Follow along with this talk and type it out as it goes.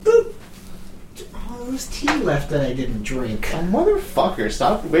was tea left that I didn't drink. Oh, motherfucker,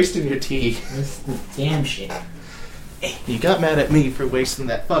 stop wasting your tea. That's the damn shit. You got mad at me for wasting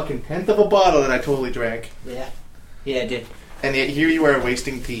that fucking tenth of a bottle that I totally drank. Yeah. Yeah, I did. And yet here you are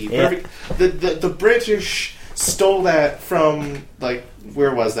wasting tea. Yeah. The British stole that from, like,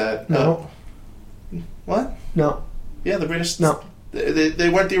 where was that? No. What? No. Yeah, the British... No. They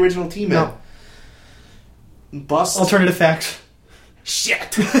weren't the original tea men. No. Boston... Alternative facts.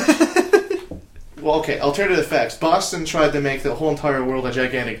 Shit! Well, okay, alternative facts. Boston tried to make the whole entire world a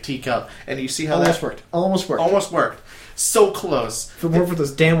gigantic teacup, and you see how Almost worked. Almost worked. So close. If it weren't for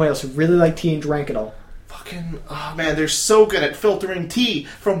those damn whales who really like tea and drank it all. Fucking... Oh, man, they're so good at filtering tea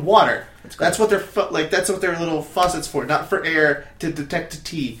from water. That's what that's what their little faucets for, not for air to detect the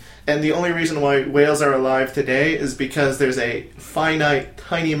tea. And the only reason why whales are alive today is because there's a finite,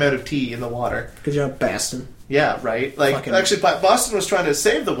 tiny amount of tea in the water. Good job, Boston. Yeah, right? Like, Fucking... actually, Boston was trying to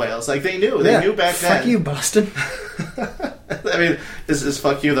save the whales. Like, they knew. They knew back then. Fuck you, Boston. I mean, is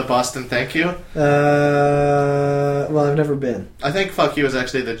fuck you the Boston thank you? Well, I've never been. I think fuck you is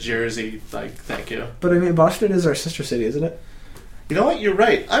actually the Jersey, like, thank you. But, I mean, Boston is our sister city, isn't it? You know what? You're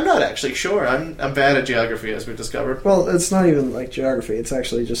right. I'm not actually sure. I'm bad at geography, as we've discovered. Well, it's not even like geography. It's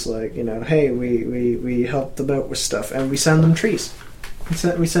actually just like, you know, hey, we helped them out with stuff, and we send them trees.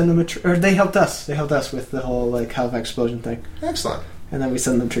 We send them or they helped us. They helped us with the whole like Halifax explosion thing. Excellent. And then we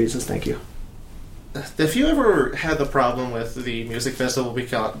send them trees as thank you. If you ever had the problem with the music festival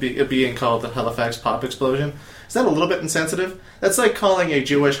being called the Halifax Pop Explosion, is that a little bit insensitive? That's like calling a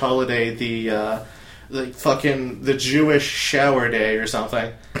Jewish holiday the Jewish shower day or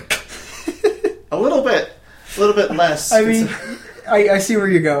something. a little bit less. I mean, I see where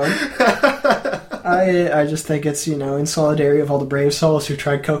you're going. I just think it's, you know, in solidarity of all the brave souls who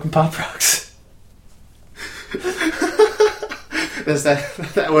tried Coke and Pop Rocks.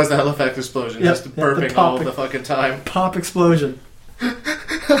 that was the Halifax explosion, just burping all the fucking time. Pop explosion.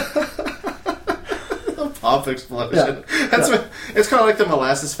 Pop explosion. Yeah. It's kind of like the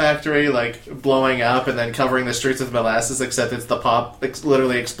molasses factory, like blowing up and then covering the streets with molasses, except it's the pop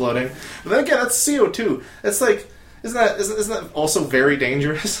literally exploding. But then again, that's CO2. It's like, isn't that also very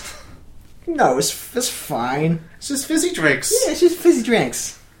dangerous? No, it's fine. It's just fizzy drinks. Yeah, it's just fizzy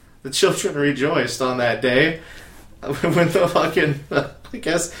drinks. The children rejoiced on that day when the fucking, I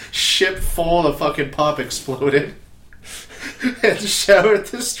guess, ship full of fucking pop exploded. And showered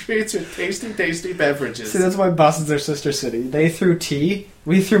the streets with tasty, tasty beverages. See, that's why Boston's their sister city. They threw tea,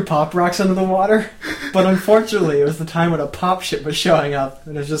 we threw Pop Rocks into the water, but unfortunately it was the time when a pop ship was showing up,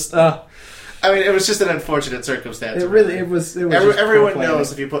 and it was just, I mean, it was just an unfortunate circumstance. It was everyone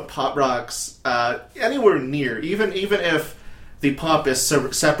knows if you put Pop Rocks anywhere near, even if the pop is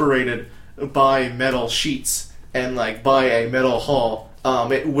separated by metal sheets and like by a metal hull,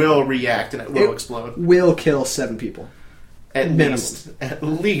 it will react and it will explode. Will kill 7 people. At least.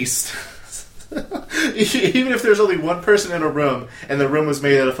 Even if there's only one person in a room and the room was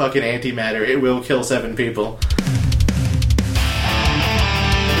made out of fucking antimatter, it will kill 7 people.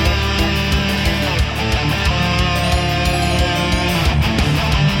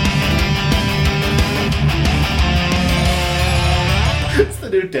 It's the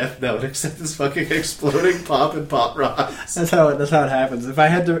new Death Note, except it's fucking exploding pop and pop rocks. That's how it happens. If I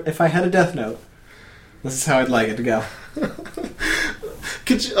had a Death Note, this is how I'd like it to go.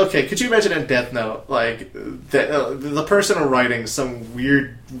 Could you imagine in Death Note, like, the person writing some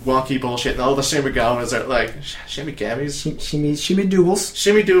weird, wonky bullshit, and all the shimigamas are like, shimigamis?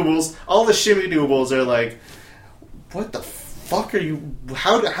 Shimmy-doobles. All the shimmy-doobles are like, what the fuck are you,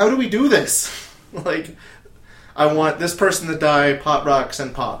 how do we do this? Like, I want this person to die, pop rocks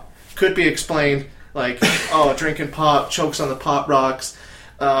and pop. Could be explained, like, oh, drinking pop, chokes on the pop rocks,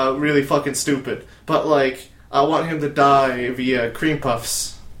 really fucking stupid. But, like, I want him to die via cream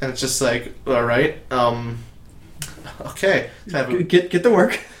puffs. And it's just like, alright, okay. Get to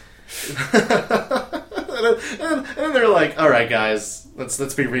work. and then they're like, alright guys,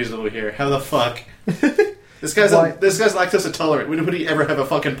 let's be reasonable here. How the fuck? This guy's lactose intolerant. When would he ever have a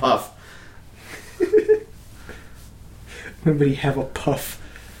fucking puff? When would he have a puff?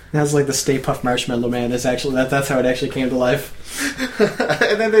 That's like the Stay Puft Marshmallow Man. That's how it actually came to life.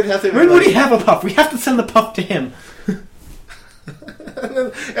 And then they'd have to. When would he have a puff? We have to send the puff to him.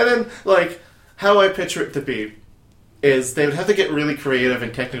 and then, like, how I picture it to be is they would have to get really creative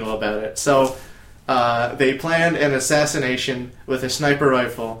and technical about it. So they planned an assassination with a sniper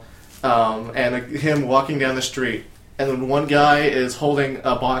rifle, and him walking down the street. And then one guy is holding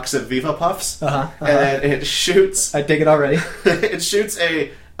a box of Viva Puffs, and then it shoots. I dig it already. It shoots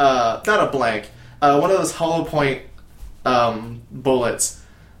not a blank, one of those hollow point bullets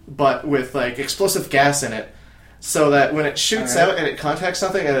but with like explosive gas in it, so that when it shoots out and it contacts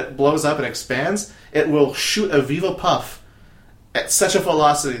something and it blows up and expands, it will shoot a Viva Puff at such a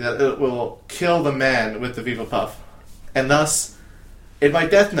velocity that it will kill the man with the Viva Puff. And thus, in my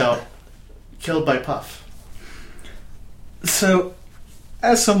Death Note, killed by Puff. So,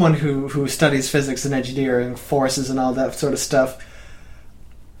 as someone who studies physics and engineering, forces and all that sort of stuff...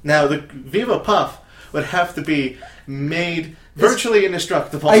 Now, the Viva Puff would have to be made virtually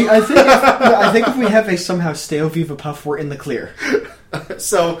indestructible. I think if we have a somehow stale Viva Puff, we're in the clear.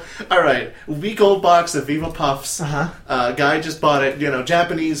 So, alright, week old box of Viva Puffs. Guy just bought it,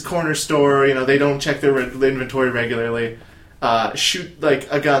 Japanese corner store, they don't check their inventory regularly. Shoot,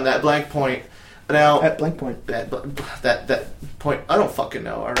 like, a gun, that blank point. Now... At blank point. That point, I don't fucking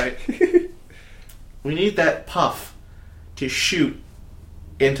know, alright? We need that Puff to shoot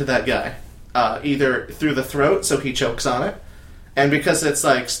into that guy. Either through the throat, so he chokes on it, and because it's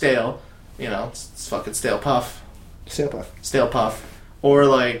like stale, it's fucking stale puff, or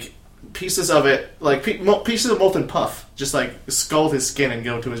like pieces of it, like pieces of molten puff, just like scald his skin and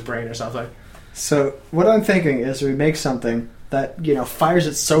go to his brain or something. So what I'm thinking is we make something that fires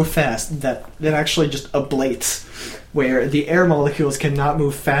it so fast that it actually just ablates, where the air molecules cannot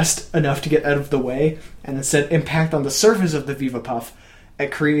move fast enough to get out of the way, and instead impact on the surface of the Viva Puff,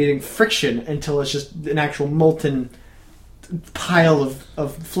 at creating friction until it's just an actual molten pile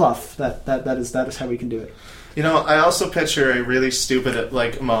of fluff. That is how we can do it. I also picture a really stupid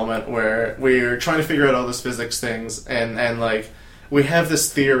moment where we're trying to figure out all this physics things, and like we have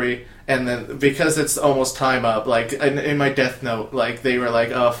this theory, and then because it's almost time up, like in my Death Note, like they were like,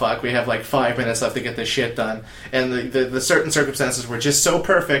 oh fuck, we have like 5 minutes left to get this shit done, and the certain circumstances were just so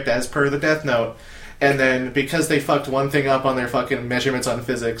perfect as per the Death Note. And then, because they fucked one thing up on their fucking measurements on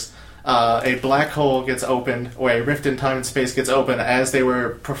physics, a black hole gets opened, or a rift in time and space gets opened as they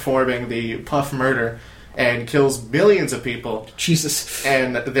were performing the Puff murder, and kills millions of people. Jesus.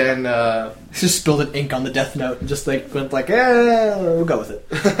 And then... just spilled an ink on the Death Note and just went like, we'll go with it.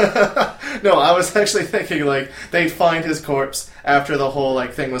 No, I was actually thinking, they'd find his corpse after the whole,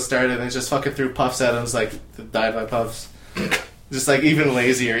 thing was started, and just fucking threw puffs at him, died by puffs. Just even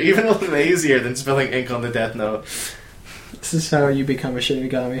lazier than spilling ink on the Death Note. This is how you become a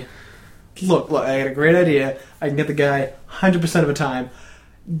Shinigami. Look, I got a great idea. I can get the guy 100% of the time.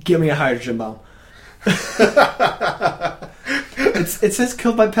 Give me a hydrogen bomb. It says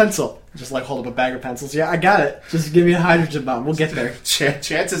killed by pencil. Just hold up a bag of pencils. Yeah, I got it. Just give me a hydrogen bomb. We'll get there.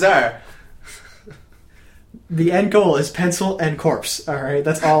 Chances are. The end goal is pencil and corpse. Alright,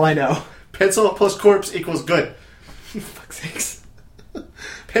 that's all I know. Pencil plus corpse equals good. Fuck's sakes.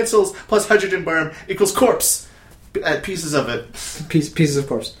 Pencils plus hydrogen bomb equals corpse. Pieces of it. Pieces of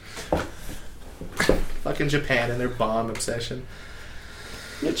corpse. Fucking Japan and their bomb obsession.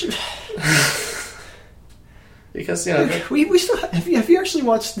 Because we still have you actually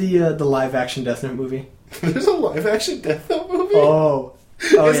watched the live action Death Note movie? There's a live action Death Note movie. Oh,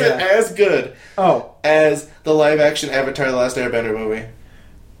 is it as good? As the live action Avatar: The Last Airbender movie?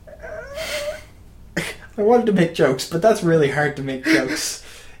 I wanted to make jokes, but that's really hard to make jokes.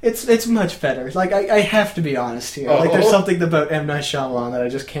 It's much better. I have to be honest here. There's something about M. Night Shyamalan that I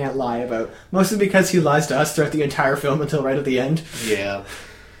just can't lie about. Mostly because he lies to us throughout the entire film until right at the end. Yeah.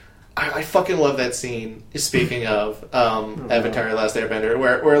 I fucking love that scene, speaking of Avatar: The Last Airbender,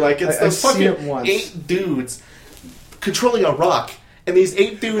 where it's those fucking 8 dudes controlling a rock. And these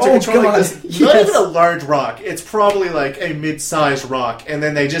 8 dudes are controlling this, not even a large rock. It's probably a mid-sized rock. And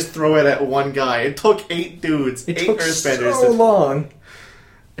then they just throw it at one guy. It took 8 dudes, 8 Earthbenders. So long.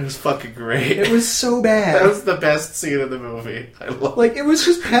 It was fucking great. It was so bad. That was the best scene of the movie. I love it. It was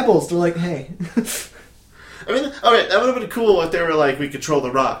just pebbles. They're like, hey. I mean, alright, that would have been cool if they were we control the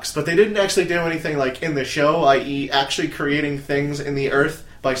rocks. But they didn't actually do anything in the show, i.e. actually creating things in the earth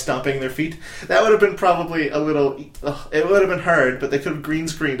by stomping their feet. That would have been probably a little... it would have been hard, but they could have green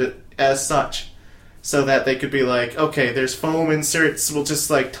screened it as such. So that they could be okay, there's foam inserts, we'll just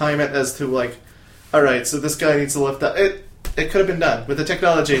time it as to alright, so this guy needs to lift up. It could have been done. With the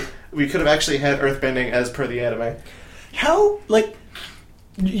technology, we could have actually had earthbending as per the anime. How,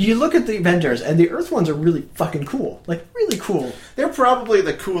 you look at the Avengers, and the Earth ones are really fucking cool. Really cool. They're probably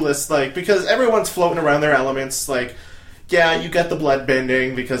the coolest, because everyone's floating around their elements, yeah, you got the blood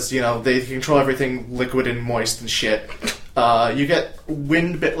bending, because, they control everything liquid and moist and shit. You get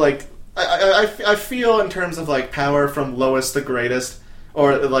wind, I feel in terms of, power from lowest to greatest,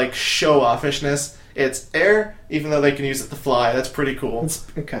 or, show-offishness, it's air, even though they can use it to fly. That's pretty cool. It's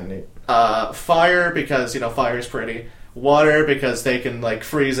kind of neat. Fire, because, fire's pretty. Water, because they can,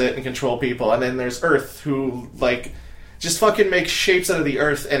 freeze it and control people. And then there's Earth, who, just fucking make shapes out of the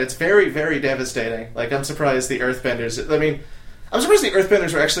earth, and it's very, very devastating. Like, I'm surprised the earthbenders... I mean, I'm surprised the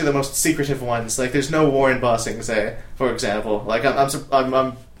earthbenders were actually the most secretive ones. Like, there's no war embossing, say, for example. Like,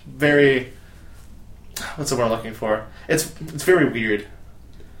 I'm very... What's the word I'm looking for? It's very weird.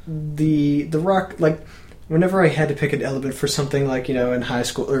 The rock, like, whenever I had to pick an element for something like, you know, in high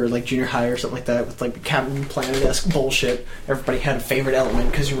school or like junior high or something like that with like Captain Planet-esque bullshit, everybody had a favorite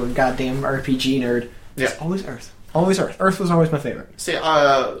element because you were a goddamn RPG nerd. It's always Earth. Always Earth. Earth was always my favorite. See,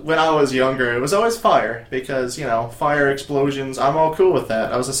 when I was younger, it was always fire because, you know, fire explosions. I'm all cool with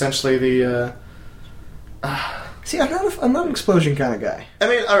that. I was essentially the. See, I'm not an explosion kind of guy. I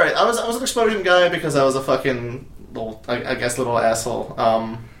mean, all right, I was an explosion guy because I was a fucking little, I guess, little asshole.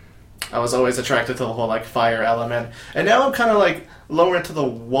 I was always attracted to the whole like fire element, and now I'm kind of like lower into the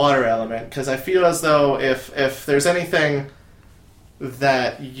water element because I feel as though if there's anything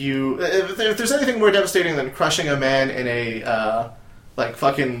that if there's anything more devastating than crushing a man in a like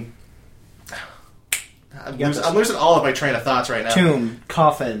fucking. I'm losing all of my train of thoughts right now. Tomb,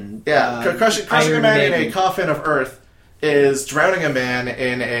 coffin. Yeah, crushing a man in a coffin of earth is drowning a man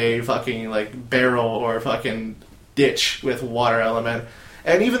in a fucking like barrel or fucking ditch with water element.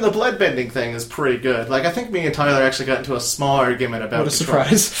 And even the blood bending thing is pretty good. Like, I think me and Tyler actually got into a small argument about what a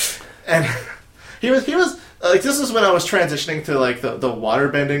surprise. And he was like, this is when I was transitioning to like the water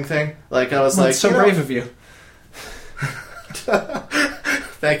bending thing. Like, I was like, it's so brave of you.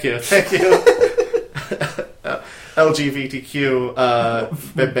 Thank you.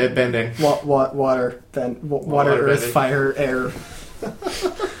 LGBTQ bending. Water, earth, bending. fire, air.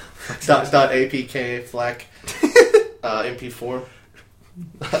 .apk flac MP4.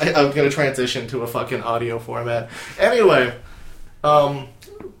 I'm going to transition to a fucking audio format. Anyway,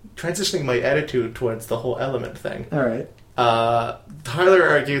 transitioning my attitude towards the whole element thing. All right. Tyler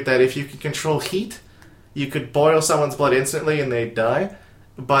argued that if you could control heat, you could boil someone's blood instantly and they'd die.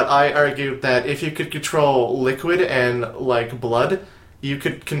 But I argued that if you could control liquid and, like, blood, you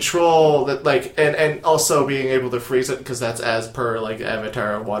could control, that, like, and also being able to freeze it, because that's as per, like,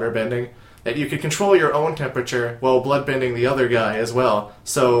 Avatar waterbending, that you could control your own temperature while bloodbending the other guy as well.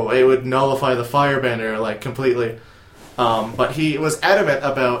 So it would nullify the firebender, like, completely. But he was adamant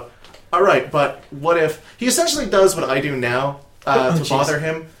about, alright, but what if... He essentially does what I do now to bother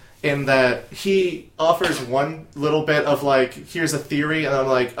him, in that he offers one little bit of, like, here's a theory, and I'm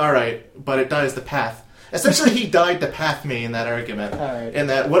like, alright, but it dies the path. Essentially, he died to path me in that argument. Right. In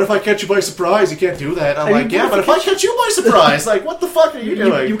that, what if I catch you by surprise? You can't do that. I'm like, yeah, but if I catch you by surprise, like, what the fuck are you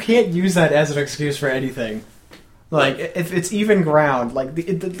doing? You can't use that as an excuse for anything. Like, if it's even ground, like,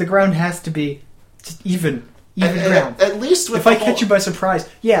 the ground has to be just even ground. At least with if I catch you by surprise,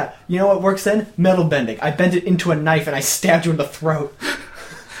 yeah, you know what works then? Metal bending. I bend it into a knife and I stabbed you in the throat.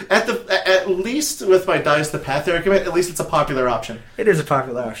 At least with my dies the path argument, at least it's a popular option. It is a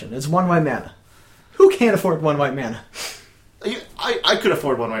popular option. It's one white mana. Who can't afford one white mana? I could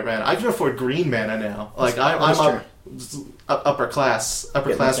afford one white mana. I can afford green mana now. Like I'm upper class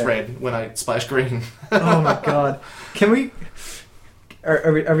raid when I splash green. Oh my god! Can we?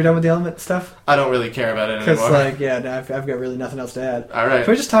 Are we done with the element stuff? I don't really care about it anymore. Because I've got really nothing else to add. All right.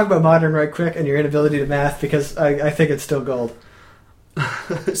 Can we just talk about modern right quick and your inability to math? Because I think it's still gold.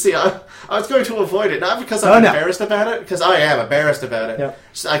 See, I was going to avoid it, not because I'm embarrassed about it, because I am embarrassed about it. Yep.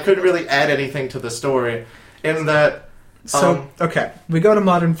 So I couldn't really add anything to the story, in that... So, okay, we go to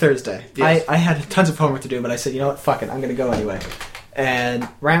Modern Thursday. Yes. I had tons of homework to do, but I said, you know what, fuck it, I'm going to go anyway. And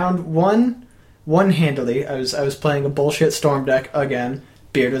round one handily, I was playing a bullshit storm deck again.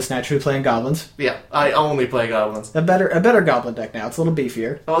 Beard was naturally playing goblins. Yeah, I only play goblins. A better goblin deck now. It's a little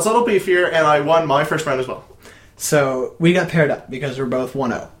beefier. Well, it's a little beefier, and I won my first round as well. So we got paired up because we're both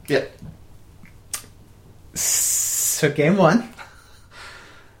 1-0. Yeah. So game one.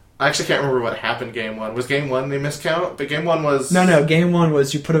 I actually can't remember what happened game one. Was game one the miscount? But game one was... No. Game one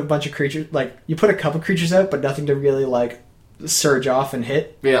was you put a bunch of creatures... Like, you put a couple creatures out, but nothing to really, like, surge off and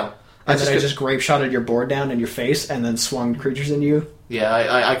hit. Yeah. And then I just grape shotted your board down in your face and then swung creatures into you. Yeah,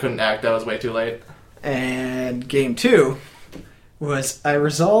 I couldn't act. That was way too late. And game two was I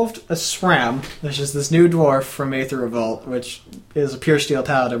resolved a SRAM, which is this new dwarf from Aether Revolt, which is a pure steel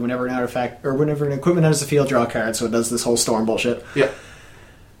paladin whenever an artifact, or whenever an equipment enters the field, draw a card, so it does this whole storm bullshit. Yeah.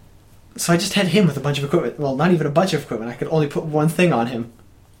 So I just had him with a bunch of equipment. Well, not even a bunch of equipment. I could only put one thing on him.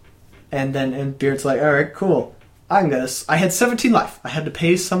 And Beard's like, alright, cool. I had 17 life. I had to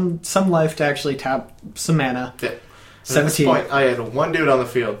pay some life to actually tap some mana. Yeah. 17. At this point, I had one dude on the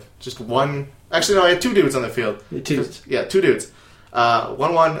field. Just one. Actually, no, I had two dudes on the field. Two dudes. Yeah, two dudes.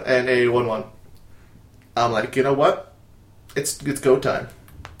 1-1 and a 1-1. I'm like, you know what? It's go time.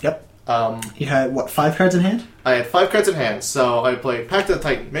 Yep. You had, 5 cards in hand? I had 5 cards in hand, so I played Pact of the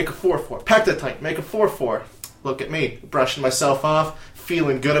Titan, make a 4/4. Pact of the Titan, make a 4/4. Look at me, brushing myself off,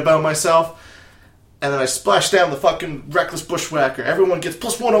 feeling good about myself. And then I splash down the fucking Reckless Bushwhacker. Everyone gets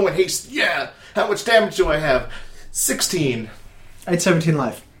 +1 on haste. Yeah! How much damage do I have? 16. I had 17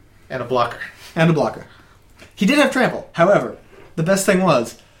 life. And a blocker. He did have trample. However, the best thing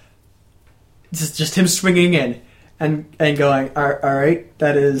was just him swinging in and going, alright,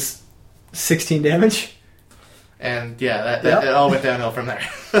 that is 16 damage. And yeah, that it all went downhill from there.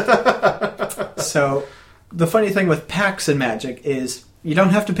 So, the funny thing with packs in Magic is you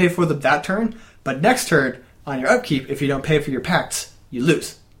don't have to pay for them that turn, but next turn, on your upkeep, if you don't pay for your packs, you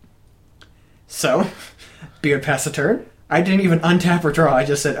lose. So, Beard passed the turn. I didn't even untap or draw. I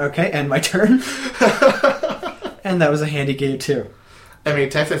just said, okay, end my turn. And that was a handy game, too. I mean,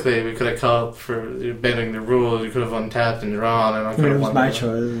 technically, we could have called for bending the rules. You could have untapped and drawn. And it was my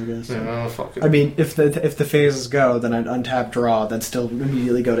choice, I guess. Yeah, fuck it. I mean, if the phases go, then I'd untap, draw, then still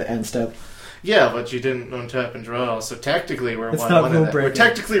immediately go to end step. Yeah, but you didn't untap and draw, so technically we're 1-1. It's not rule breaking.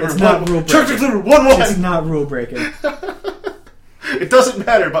 Technically we're 1-1. Technically we're 1-1. It's not rule breaking. It doesn't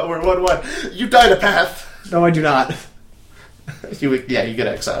matter, but we're 1-1. You died a path. No, I do not. You get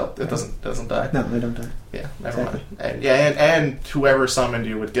exiled. It doesn't die. No, I don't die. Yeah, never mind. And whoever summoned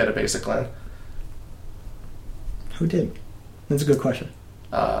you would get a basic land. Who did? That's a good question.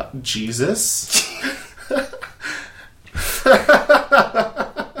 Jesus.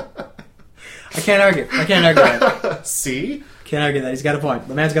 I can't argue that. See? Can't argue that. He's got a point.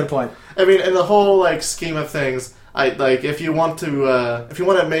 The man's got a point. I mean, in the whole scheme of things, if you want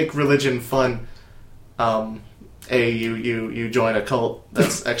to make religion fun, you join a cult.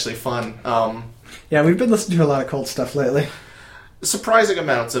 That's actually fun. Yeah, we've been listening to a lot of cult stuff lately. Surprising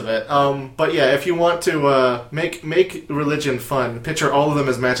amounts of it. But yeah, if you want to make religion fun, picture all of them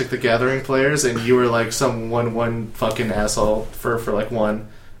as Magic the Gathering players, and you were some 1/1 fucking asshole for 1.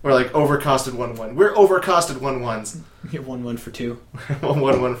 We're overcosted 1/1. We're overcosted 1/1s. You get 1/1 for 2.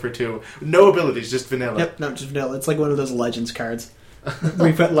 1/1 for 2. No abilities, just vanilla. Yep, no, just vanilla. It's like one of those Legends cards.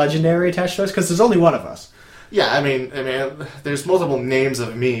 We put legendary attached to us because there's only one of us. Yeah, I mean, there's multiple names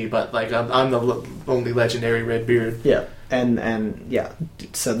of me, but I'm the only legendary red beard. Yeah, and yeah,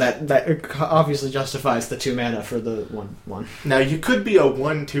 so that obviously justifies the 2 mana for the 1/1. Now you could be a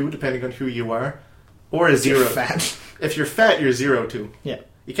 1/2 depending on who you are, or a 0. If you're fat. If you're fat, you're 0/2. Yeah.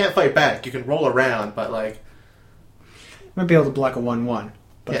 You can't fight back. You can roll around, but you might be able to block a 1/1,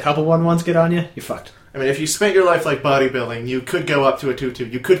 but a couple 1/1s get on you, you're fucked. I mean, if you spent your life bodybuilding, you could go up to a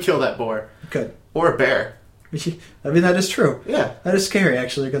 2/2. You could kill that boar. You could. Or a bear. I mean, that is true. Yeah. That is scary,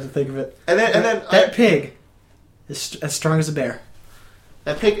 actually, got to think of it. And then that pig is as strong as a bear.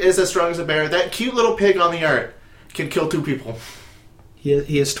 That pig is as strong as a bear. That cute little pig on the art can kill 2 people.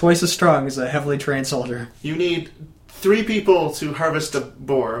 He is twice as strong as a heavily trained soldier. You need 3 people to harvest a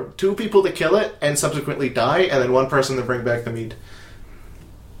boar, 2 people to kill it and subsequently die, and then 1 person to bring back the meat.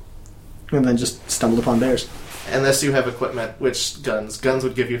 And then just stumbled upon bears. Unless you have equipment, which guns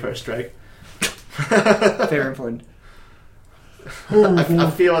would give you first strike. Very important.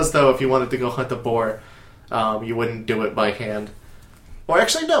 I feel as though if you wanted to go hunt a boar, you wouldn't do it by hand. Or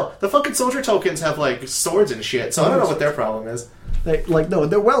actually, no. The fucking soldier tokens have swords and shit, so I don't know what their problem is. No,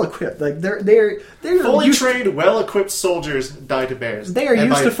 they're well equipped. They're fully trained, well equipped soldiers die to bears. They are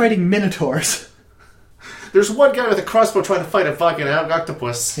used to fighting minotaurs. There's one guy with a crossbow trying to fight a fucking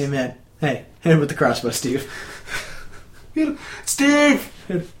octopus. Hey man, hey, hit him with the crossbow, Steve. Steve!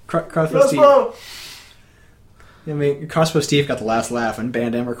 Crossbow Steve. I mean, Crossbow Steve got the last laugh, and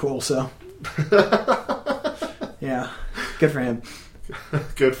Band M are cool, so yeah, good for him.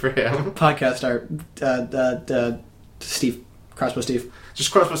 Good for him. Podcast art, Steve, Crossbow Steve.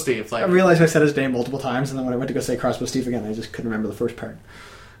 Just Crossbow Steve. I realized I said his name multiple times, and then when I went to go say Crossbow Steve again, I just couldn't remember the first part.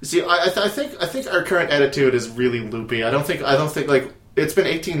 See, I think our current attitude is really loopy. I don't think it's been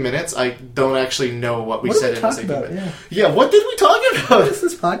 18 minutes. I don't actually know what we said in this 18 minutes. Yeah, what did we talk about? What is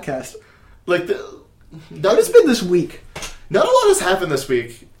this podcast? What has been this week? Not a lot has happened this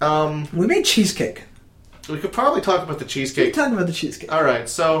week. We made cheesecake. We could probably talk about the cheesecake. We talk about the cheesecake. All right,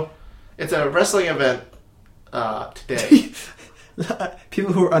 so it's a wrestling event today.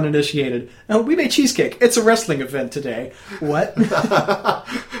 People who are uninitiated. Oh, we made cheesecake. It's a wrestling event today. What?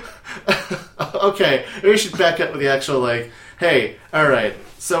 Okay, we should back up with the actual, hey, alright,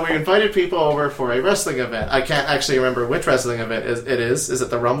 so we invited people over for a wrestling event. I can't actually remember which wrestling event it is. Is it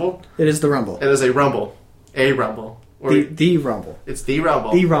the Rumble? It is the Rumble. It is a Rumble. A Rumble. Or the Rumble. It's the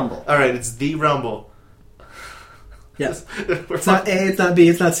Rumble. The Rumble. Alright, it's the Rumble. Yes. It's not A, it's not B,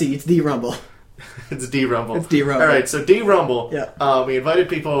 it's not C, it's the Rumble. It's D-Rumble. It's D-Rumble. All right, so D-Rumble. Yeah. We invited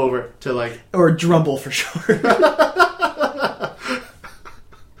people over to like... Or Drumble for sure.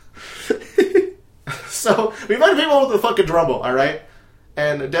 So we invited people over to the fucking Drumble, all right?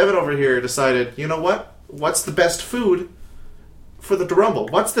 And Devin over here decided, you know what? What's the best food for the Drumble?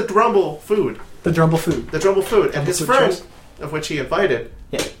 What's the Drumble food? The Drumble food. The Drumble food. And Drumble his food friend, choice. of which he invited,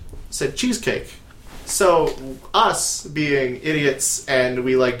 Yeah. said cheesecake. So us being idiots and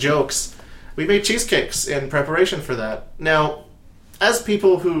we like jokes, we made cheesecakes in preparation for that. Now, as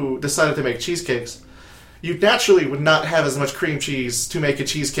people who decided to make cheesecakes, you naturally would not have as much cream cheese to make a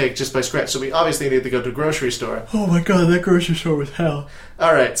cheesecake just by scratch. So we obviously needed to go to a grocery store. Oh my god, that grocery store was hell.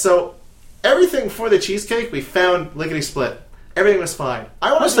 Alright, so everything for the cheesecake, we found lickety-split. Everything was fine.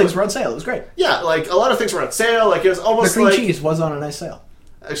 Most things were on sale. It was great. Yeah, like, a lot of things were on sale. Like, it was almost the like... cream cheese was on a nice sale.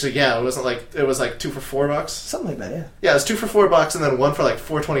 Actually, yeah, it wasn't like... It was like 2 for $4. Something like that, yeah. Yeah, it was 2 for $4 and then 1 for like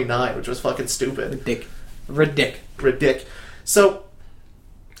 $4.29, which was fucking stupid. Ridic. So,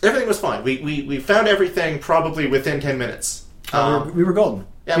 everything was fine. We found everything probably within 10 minutes. We were golden.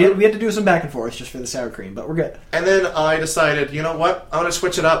 Yeah, we had to do some back and forth just for the sour cream, but we're good. And then I decided, you know what? I'm going to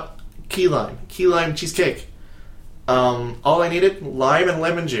switch it up. Key lime cheesecake. All I needed, lime and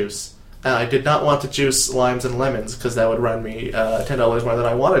lemon juice. And I did not want to juice limes and lemons because that would run me $10 more than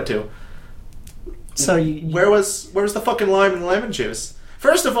I wanted to. So where was the fucking lime and lemon juice?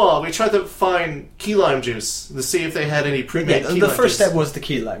 First of all, we tried to find key lime juice to see if they had any pre-made key lime juice. The first step was the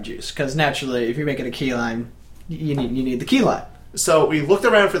key lime juice, because naturally, if you're making a key lime, you need the key lime. So we looked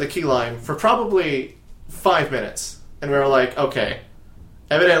around for the key lime for probably 5 minutes, and we were like, okay,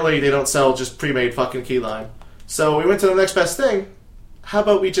 evidently they don't sell just pre-made fucking key lime. So we went to the next best thing. How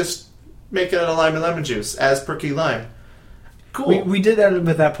about we just make it a lime and lemon juice as per key lime? Cool. We did that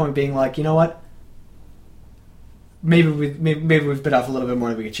at that point, being like, you know what? Maybe we've bit off a little bit more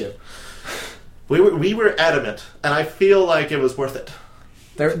than we could chew. We were adamant, and I feel like it was worth it.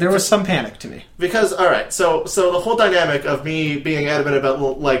 There was some panic to me. Because, alright, so the whole dynamic of me being adamant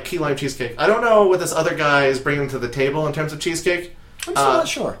about, like, key lime cheesecake, I don't know what this other guy is bringing to the table in terms of cheesecake. I'm still not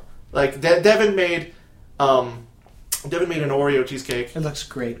sure. Like, Devin made an Oreo cheesecake. It looks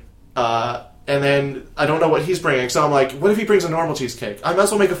great. And then I don't know what he's bringing, so I'm like, what if he brings a normal cheesecake? I might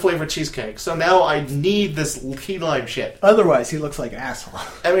as well make a flavored cheesecake. So now I need this key lime shit. Otherwise, he looks like an asshole.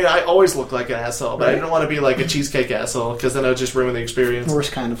 I mean, I always look like an asshole, but right? I didn't want to be like a cheesecake asshole, because then it would just ruin the experience.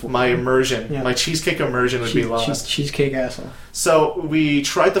 Worst kind of... My immersion. Yeah. My cheesecake immersion would be lost. Cheesecake asshole. So we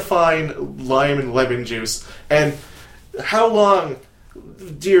tried to find lime and lemon juice, and how long,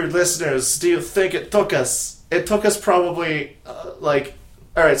 dear listeners, do you think it took us? It took us probably,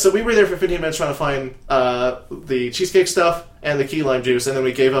 Alright, so we were there for 15 minutes trying to find the cheesecake stuff and the key lime juice, and then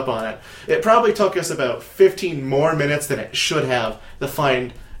we gave up on it. It probably took us about 15 more minutes than it should have to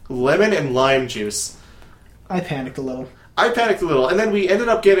find lemon and lime juice. I panicked a little. And then we ended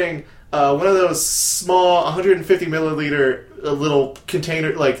up getting one of those small 150 milliliter little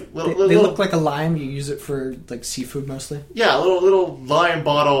container, like... They look like a lime. You use it for, like, seafood mostly. Yeah, a little lime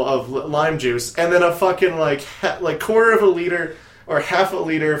bottle of lime juice, and then a fucking, quarter of a liter... or half a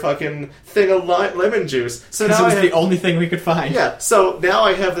liter fucking thing of lemon juice. So now it was the only thing we could find. Yeah, so now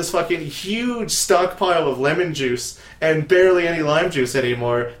I have this fucking huge stockpile of lemon juice and barely any lime juice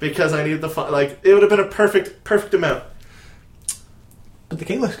anymore because I needed it would have been a perfect amount. But the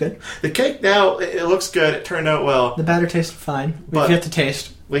cake looks good. The cake now, it looks good. It turned out well. The batter tasted fine. But we have to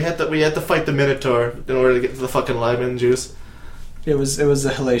taste. We had to fight the Minotaur in order to get to the fucking lemon juice. It was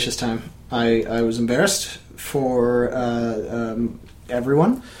a hellacious time. I was embarrassed for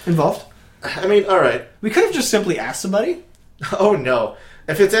everyone involved. I mean, alright. We could have just simply asked somebody. Oh no.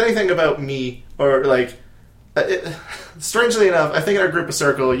 If it's anything about me, or strangely enough, I think in our group of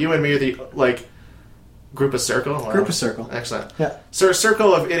circle, you and me are the, group of circle? Wow. Group of circle. Excellent. Yeah. So a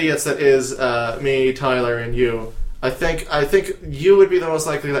circle of idiots that is me, Tyler, and you. I think you would be the most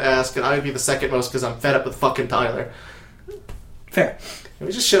likely to ask, and I would be the second most because I'm fed up with fucking Tyler. Fair. Can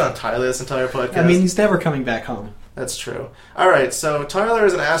we just shit on Tyler this entire podcast? I mean, he's never coming back home. That's true. Alright, so Tyler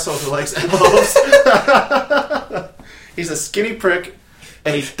is an asshole who likes elves. He's a skinny prick,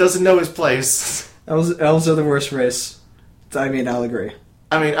 and he doesn't know his place. Elves are the worst race. I mean, I'll agree.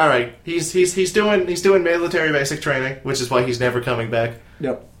 I mean, alright, he's doing military basic training, which is why he's never coming back.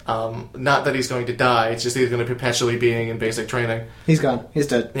 Yep. Not that he's going to die, it's just he's going to perpetually being in basic training. He's gone. He's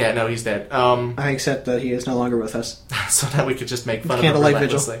dead. Yeah, no, he's dead. I accept that he is no longer with us. So now we could just make fun of him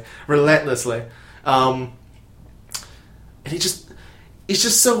relentlessly. And he's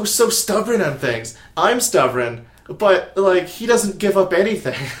just so stubborn on things. I'm stubborn, but, he doesn't give up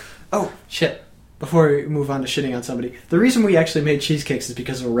anything. Oh, shit. Before we move on to shitting on somebody, the reason we actually made cheesecakes is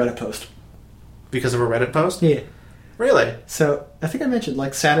because of a Reddit post. Because of a Reddit post? Yeah. Really? So, I think I mentioned,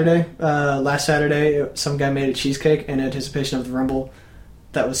 like, last Saturday, some guy made a cheesecake in anticipation of the Rumble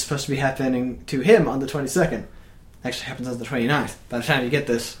that was supposed to be happening to him on the 22nd. Actually happens on the 29th. By the time you get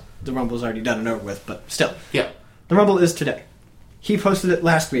this, the Rumble's already done and over with, but still. Yeah. The Rumble is today. He posted it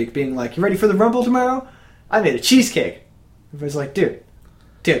last week, being like, "You ready for the Rumble tomorrow? I made a cheesecake." Everybody's like, dude,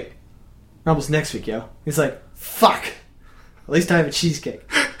 Rumble's next week, yo. He's like, fuck. At least I have a cheesecake.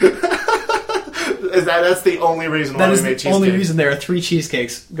 That's the only reason why we made cheesecake? That is the only reason there are 3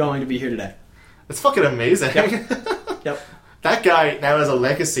 cheesecakes going to be here today. It's fucking amazing. Yep. That guy now has a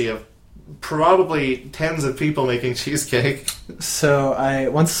legacy of probably tens of people making cheesecake. So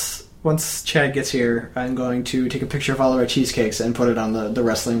once Chad gets here, I'm going to take a picture of all of our cheesecakes and put it on the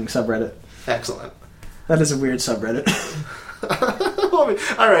wrestling subreddit. Excellent. That is a weird subreddit.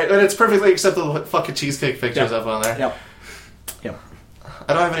 Alright, and it's perfectly acceptable to put fucking cheesecake pictures up on there. Yep.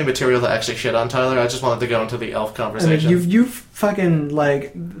 I don't have any material to actually shit on, Tyler. I just wanted to go into the elf conversation. I mean, you've fucking,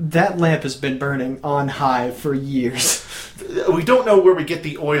 like, that lamp has been burning on high for years. We don't know where we get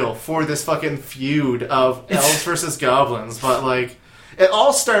the oil for this fucking feud of elves versus goblins, but, like, it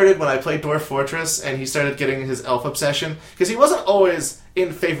all started when I played Dwarf Fortress and he started getting his elf obsession, because he wasn't always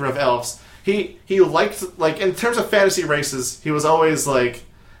in favor of elves. He liked, like, in terms of fantasy races, he was always, like,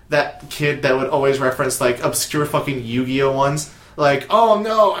 that kid that would always reference, like, obscure fucking Yu-Gi-Oh! Ones. Like, oh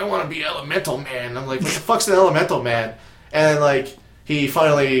no, I want to be Elemental Man. I'm like, what the fuck's an Elemental Man? And, like, he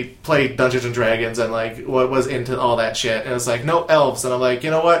finally played Dungeons and Dragons and, like, what was into all that shit. And it's like, no elves. And I'm like,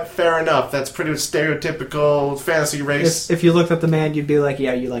 you know what? Fair enough. That's pretty stereotypical fantasy race. If you looked at the man, you'd be like,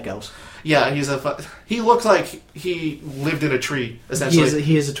 yeah, you like elves. Yeah, he looked like he lived in a tree, essentially.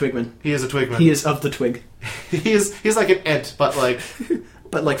 He is a twigman. He is a twigman. He is of the twig. He's like an ent, but like...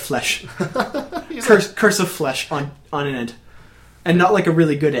 but like flesh. Curse of flesh on an ent. And not like a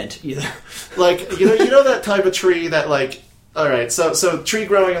really good ent, either. Like, you know that type of tree that, like... Alright, so tree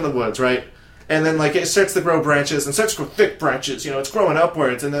growing in the woods, right? And then, like, it starts to grow branches, and starts to grow thick branches, you know, it's growing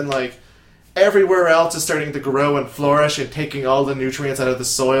upwards, and then, like, everywhere else is starting to grow and flourish and taking all the nutrients out of the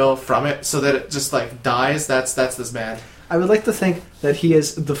soil from it so that it just, like, dies. That's this man. I would like to think that he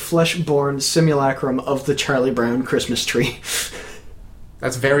is the flesh-born simulacrum of the Charlie Brown Christmas tree.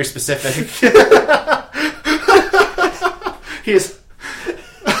 That's very specific. He is...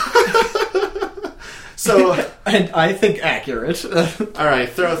 So... and I think accurate. Alright,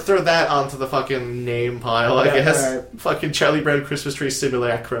 throw that onto the fucking name pile, I guess. Right. Fucking Charlie Brown Christmas tree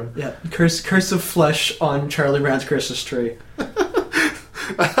simulacrum. Yeah, curse of flesh on Charlie Brown's Christmas tree.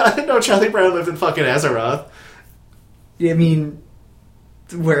 I didn't know Charlie Brown lived in fucking Azeroth. I mean,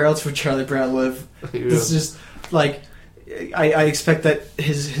 where else would Charlie Brown live? Yeah. This is just, like... I expect that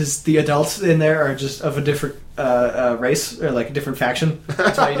the adults in there are just of a different race, or like a different faction.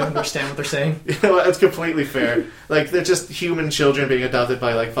 That's why you don't understand what they're saying. You know what? That's completely fair. Like, they're just human children being adopted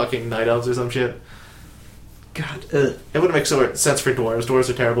by, like, fucking night elves or some shit. God. It wouldn't make sense for dwarves. Dwarves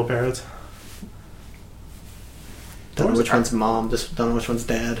are terrible parents. Don't know which one's mom, just don't know which one's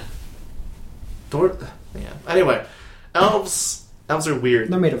dad. Yeah. Anyway, elves are weird.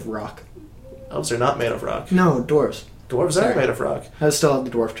 They're made of rock. Elves are not made of rock. No, dwarves. Dwarves are made of rock. I still have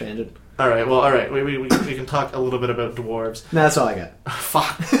the dwarf tangent. Alright, well, alright. We can talk a little bit about dwarves. No, that's all I got.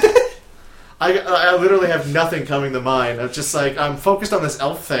 Fuck. I literally have nothing coming to mind. I'm just like, I'm focused on this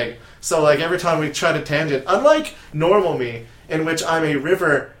elf thing. So, like, every time we try to tangent, unlike normal me, in which I'm a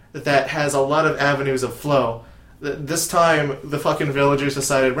river that has a lot of avenues of flow, this time the fucking villagers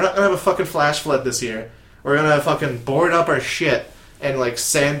decided, we're not gonna have a fucking flash flood this year. We're gonna fucking board up our shit and, like,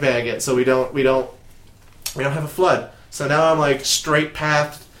 sandbag it so we don't have a flood. So now I'm, like, straight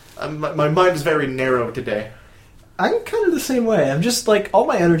path. My mind is very narrow today. I'm kind of the same way. I'm just, like, all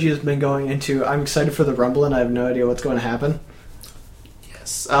my energy has been going into, I'm excited for the Rumble and I have no idea what's going to happen.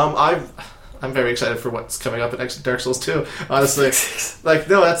 Yes. I'm very excited for what's coming up in Dark Souls 2, honestly. Like,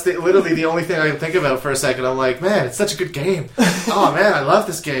 no, that's literally the only thing I can think about for a second. I'm like, man, it's such a good game. Oh, man, I love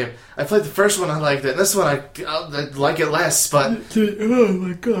this game. I played the first one, I liked it. And this one, I like it less, but... Oh,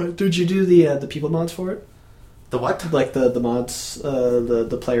 my God. Did you do the people mods for it? The what? Like the mods,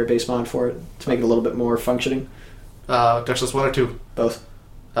 the player-based mod for it, to make it a little bit more functioning? Dark Souls 1 or 2? Both.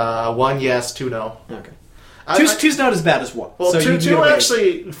 1, yes. 2, no. Okay. Two's not as bad as 1. Well, so 2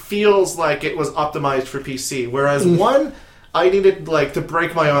 actually feels like it was optimized for PC, whereas 1, I needed, like, to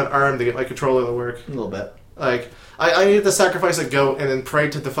break my own arm to get my controller to work. A little bit. Like, I needed to sacrifice a goat and then pray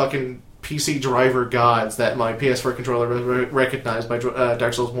to the fucking PC driver gods that my PS4 controller recognized by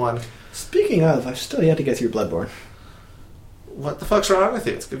Dark Souls 1. Speaking of, I've still yet to get through Bloodborne. What the fuck's wrong with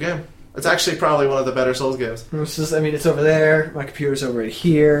you? It's a good game. It's actually probably one of the better Souls games. It's just, I mean, it's over there. My computer's over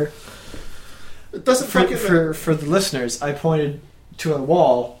here. It doesn't for the listeners, I pointed to a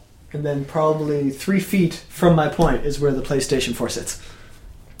wall, and then probably 3 feet from my point is where the PlayStation 4 sits.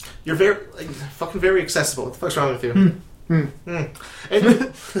 You're very accessible. What the fuck's wrong with you? And,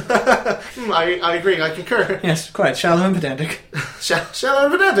 I agree. I concur. Yes, quite shallow and pedantic. Shallow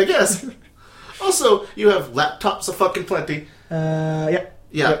and pedantic. Yes. Also, you have laptops a fucking plenty. Yeah.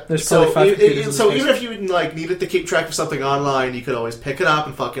 Yeah. There's probably 5 computers. So even if you needed to keep track of something online, you could always pick it up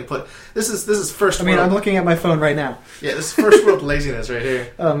and fucking put. This is first. I'm looking at my phone right now. Yeah, this is first world laziness right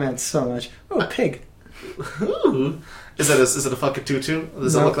here. Oh man, so much. Oh, a pig. Ooh. Is it a fucking tutu?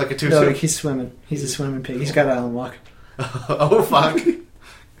 Does it look like a tutu? No, he's swimming. He's a swimming pig. He's got Island Walk. Oh fuck!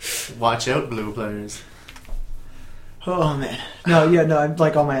 Watch out, blue players. Oh man. No, I'm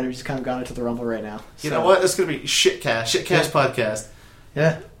like all my energy's kind of gone into the Rumble right now. So. You know what? This is gonna be shitcast podcast.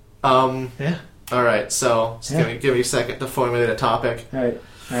 Yeah. Yeah. All right. So just give me a second to formulate a topic. All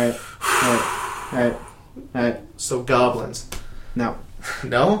right. So goblins. No.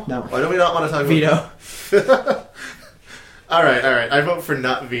 No. No. Why do we not want to talk about veto? All right. I vote for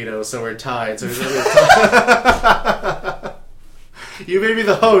not veto, so we're tied. So you may be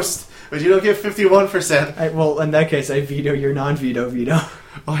the host, but you don't get 51%. Well, in that case, I veto your non-veto veto.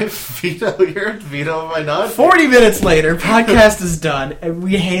 I veto your veto of my non-veto. 40 minutes later, podcast is done, and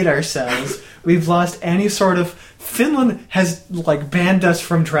we hate ourselves. We've lost any sort of... Finland has, banned us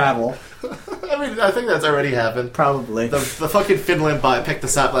from travel. I mean, I think that's already happened. Probably. The fucking Finland bot picked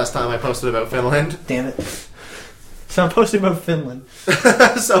us up last time I posted about Finland. Damn it. So I'm posting about Finland.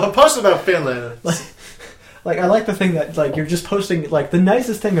 I like the thing that, you're just posting, the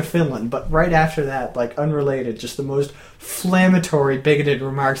nicest thing of Finland, but right after that, unrelated, just the most inflammatory, bigoted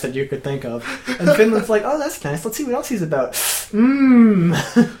remarks that you could think of. And Finland's like, oh, that's nice, let's see what else he's about.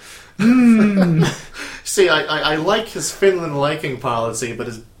 See, I like his Finland liking policy, but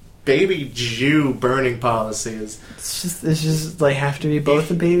his baby Jew burning policy is... It's just they have to be both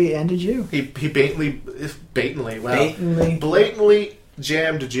a baby and a Jew. He blatantly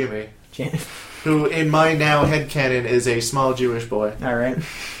jammed Jimmy. Who, in my now headcanon, is a small Jewish boy. Alright.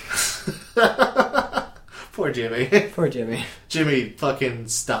 Poor Jimmy. Poor Jimmy. Jimmy fucking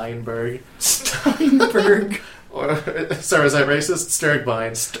Steinberg. Or, sorry, was I racist?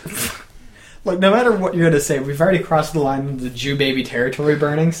 Sturgbine. Look, no matter what you're going to say, we've already crossed the line into the Jew baby territory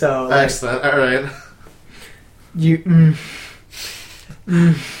burning, so... Excellent, alright. You...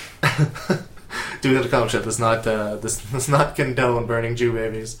 Due to the concept does not condone burning Jew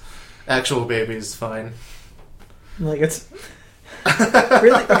babies. Actual babies, fine. It's...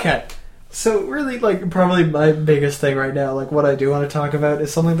 Really? Okay. So, really, probably my biggest thing right now, what I do want to talk about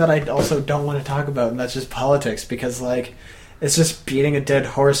is something that I also don't want to talk about, and that's just politics, because, it's just beating a dead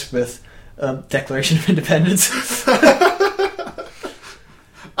horse with Declaration of Independence.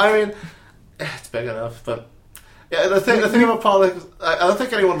 I mean, it's big enough, but... Yeah, the thing about politics, I don't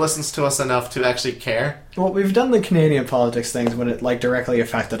think anyone listens to us enough to actually care. Well, we've done the Canadian politics things when it directly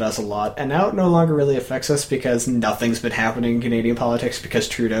affected us a lot, and now it no longer really affects us because nothing's been happening in Canadian politics because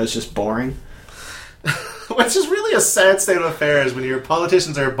Trudeau's just boring. Which is really a sad state of affairs when your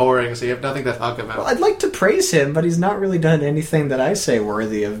politicians are boring, so you have nothing to talk about. Well, I'd like to praise him, but he's not really done anything that I say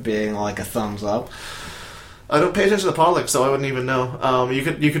worthy of being a thumbs up. I don't pay attention to politics, so I wouldn't even know. You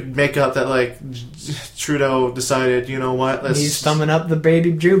could make up that Trudeau decided, you know what? He's thumbing up the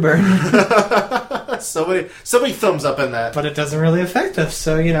baby Jew burn. somebody thumbs up in that, but it doesn't really affect us.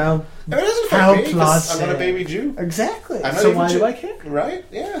 So it doesn't affect me. I'm not a baby Jew. Exactly. So why do I care? Right?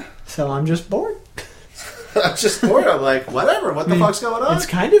 Yeah. So I'm just bored. I'm just bored. I'm whatever. What the fuck's going on? It's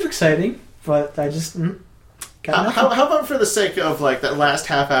kind of exciting, but I just. How about for the sake of that last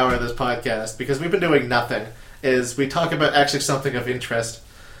half hour of this podcast, because we've been doing nothing, is we talk about actually something of interest.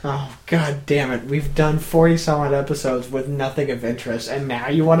 Oh, god damn it. We've done 40-some-odd episodes with nothing of interest, and now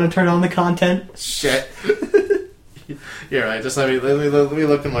you want to turn on the content? Shit. You're right. Just let me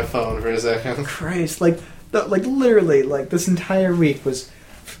look at my phone for a second. Christ. Literally, this entire week was...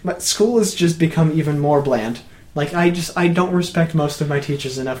 School has just become even more bland. I don't respect most of my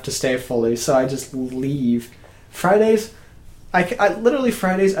teachers enough to stay fully, so I just leave. Fridays...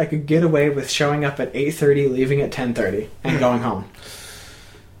 Fridays, I could get away with showing up at 8:30, leaving at 10:30, and going home.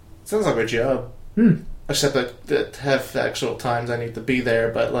 Sounds like a job. Except that have actual times I need to be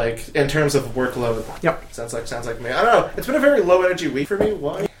there, but in terms of workload, yep, sounds like me. I don't know. It's been a very low energy week for me.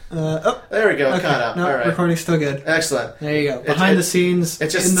 Why? There we go. Okay. Caught up. No, all right. Recording's still good. Excellent. There you go. Behind the scenes, it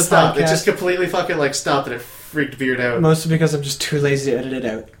just in the stopped. podcast. It just completely fucking stopped, and it freaked Beard out. Mostly because I'm just too lazy to edit it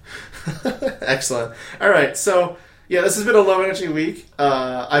out. Excellent. All right, so. Yeah, this has been a low energy week.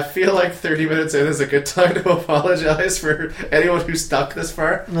 I feel like 30 minutes in is a good time to apologize for anyone who stuck this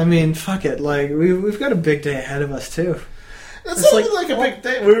far. I mean, fuck it. Like, we've got a big day ahead of us, too. It's not like a big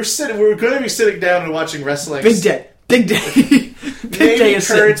day. We're going to be sitting down and watching wrestling. Big day. Big day. Big day is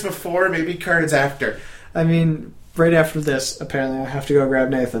cards before, maybe cards after. I mean, right after this, apparently I have to go grab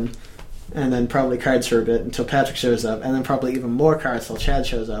Nathan. And then probably cards for a bit until Patrick shows up. And then probably even more cards till Chad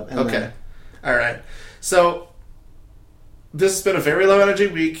shows up. And okay. All right. So, this has been a very low energy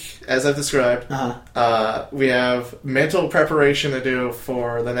week, as I've described. We have mental preparation to do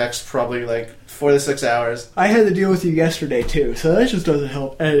for the next probably 4 to 6 hours. I had to deal with you yesterday too, so that just doesn't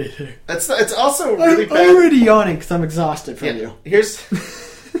help anything. It's also really bad. I'm already yawning because I'm exhausted from you. I'm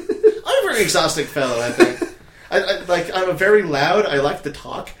a very exhausting fellow, I think. I'm a very loud. I like to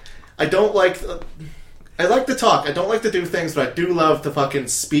talk. I like to talk. I don't like to do things, but I do love to fucking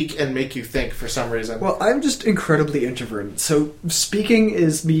speak and make you think for some reason. Well, I'm just incredibly introverted, so speaking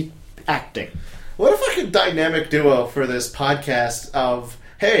is me acting. What a fucking dynamic duo for this podcast of,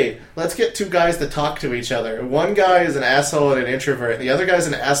 hey, let's get two guys to talk to each other. One guy is an asshole and an introvert, and the other guy's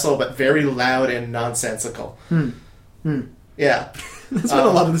an asshole but very loud and nonsensical. Yeah. That's been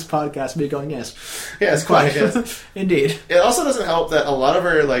a lot of this podcast, me going, yes. Yeah, it's quite yes. Indeed. It also doesn't help that a lot of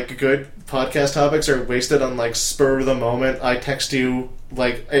our good podcast topics are wasted on spur of the moment. I text you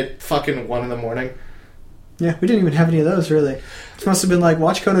at fucking 1 in the morning. Yeah, we didn't even have any of those really. It must have been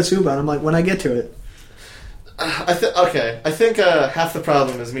watch Konosuba, and I'm like, when I get to it. I think half the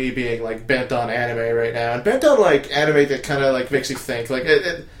problem is me being bent on anime right now, and bent on anime that kind of makes you think.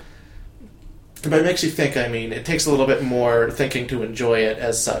 By makes you think, I mean it takes a little bit more thinking to enjoy it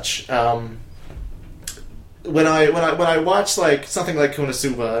as such. When I watch something like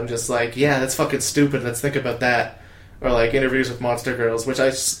Konosuba, I'm just yeah, that's fucking stupid. Let's think about that. Or Interviews with Monster Girls, which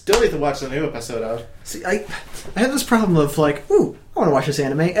I still need to watch the new episode of. See, I have this problem of ooh, I want to watch this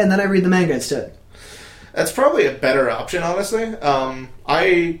anime, and then I read the manga instead. That's probably a better option, honestly.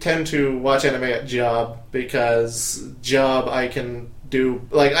 I tend to watch anime at job because job I can do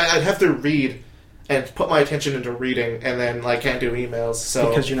I'd have to read and put my attention into reading, and then I can't do emails. So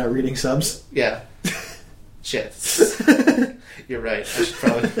because you're not reading subs. Yeah. Shit. You're right.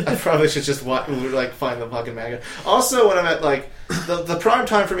 I probably should just find the fucking manga. Also, when I'm at the prime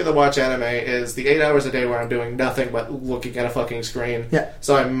time for me to watch anime is the 8 hours a day where I'm doing nothing but looking at a fucking screen. Yeah.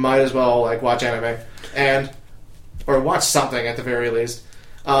 So I might as well watch anime or watch something at the very least.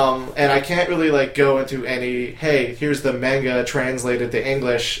 And I can't really go into any, hey, here's the manga translated to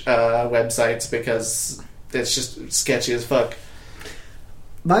English websites because it's just sketchy as fuck.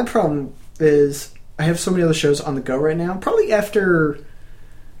 My problem is I have so many other shows on the go right now. Probably after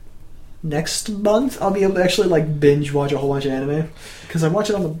next month, I'll be able to actually binge watch a whole bunch of anime because I watch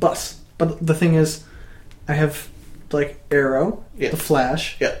it on the bus. But the thing is, I have Arrow, The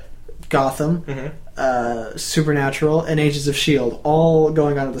Flash, Gotham, Supernatural, and Agents of S.H.I.E.L.D. all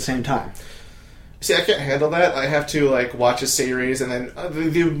going on at the same time. See, I can't handle that. I have to watch a series, and then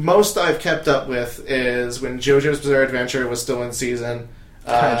the most I've kept up with is when JoJo's Bizarre Adventure was still in season.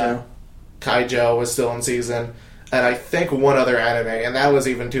 Kaijo was still in season, and I think one other anime, and that was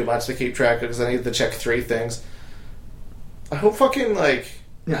even too much to keep track of because I needed to check 3 things. I hope fucking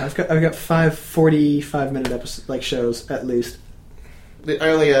yeah, I've got 5 45-minute episodes, shows at least. I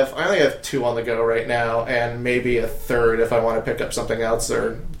only have 2 on the go right now, and maybe a third if I want to pick up something else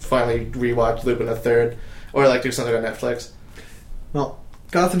or finally rewatch Lupin a third, or do something on Netflix. Well,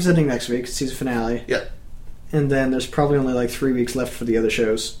 Gotham's ending next week, season finale. Yeah. And then there's probably only 3 weeks left for the other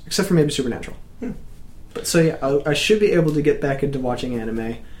shows, except for maybe Supernatural. But so yeah, I should be able to get back into watching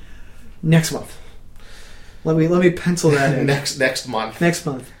anime next month. Let me pencil that in. next month. Next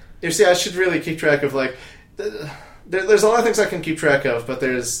month. You see, I should really keep track of there's a lot of things I can keep track of, but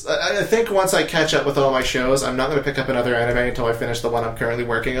I think once I catch up with all my shows, I'm not going to pick up another anime until I finish the one I'm currently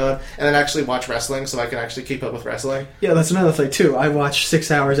working on, and then actually watch wrestling so I can actually keep up with wrestling. Yeah, that's another thing too. I watch 6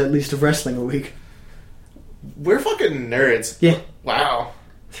 hours at least of wrestling a week. We're fucking nerds. Yeah. Wow.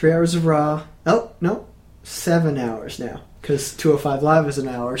 3 hours of Raw. Oh, no. 7 hours now. Because 205 Live is an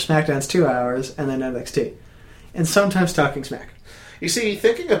hour, SmackDown's 2 hours, and then NXT. And sometimes Talking Smack. You see,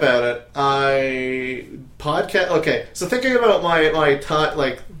 thinking about it, okay, so thinking about my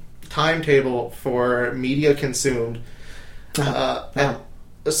timetable for media consumed, and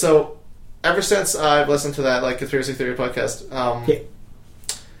so ever since I've listened to that Conspiracy Theory podcast,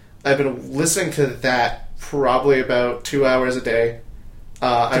 I've been listening to that probably about 2 hours a day.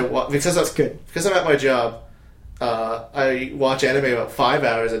 Because that's good. Because I'm at my job, I watch anime about 5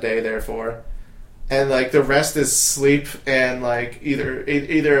 hours a day. Therefore, and the rest is sleep and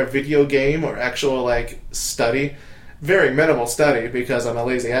either a video game or actual study. very minimal study because I'm a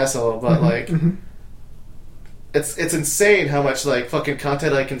lazy asshole, but it's insane how much like fucking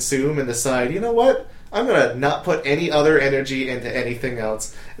content I consume and decide, you know what? I'm gonna not put any other energy into anything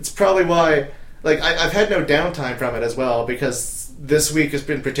else. It's probably why, like, I've had no downtime from it as well, because this week has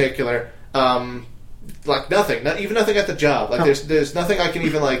been particular. Like nothing, even nothing at the job. Like there's nothing I can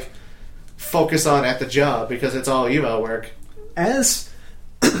even like focus on at the job because it's all email work. As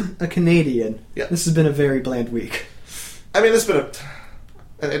a Canadian, this has been a very bland week. I mean, this has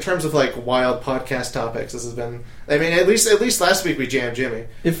been in terms of like wild podcast topics. This has been. I mean, at least last week we jammed Jimmy.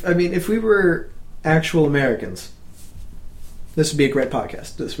 If we were actual Americans, this would be a great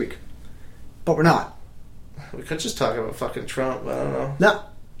podcast this week. But we're not. We could just talk about fucking Trump. I don't know. No,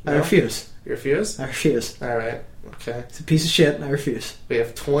 I refuse. You refuse? I refuse. All right. Okay. It's a piece of shit, and I refuse. We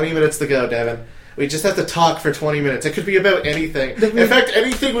have 20 minutes to go, Devin. We just have to talk for 20 minutes. It could be about anything. In fact,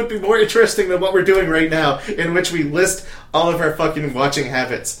 anything would be more interesting than what we're doing right now, in which we list all of our fucking watching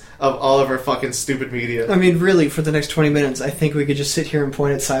habits of all of our fucking stupid media. I mean, really, for the next 20 minutes, I think we could just sit here and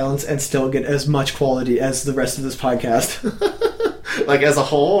point at silence and still get as much quality as the rest of this podcast. Like, as a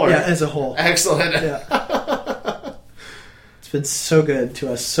whole? Or? Yeah, as a whole. Excellent. Yeah. It's been so good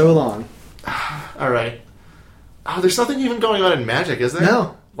to us so long. Alright. Oh, there's nothing even going on in Magic, is there?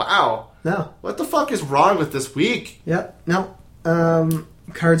 No. Wow. No. What the fuck is wrong with this week? Yep. No.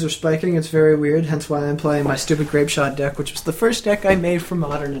 Cards are spiking. It's very weird. Hence why I'm playing my stupid Grape Shot deck, which was the first deck I made for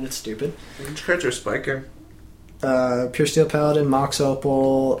Modern, and it's stupid. Which cards are spiking? Pure Steel Paladin, Mox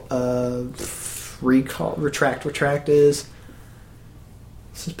Opal, Recall, Retract is...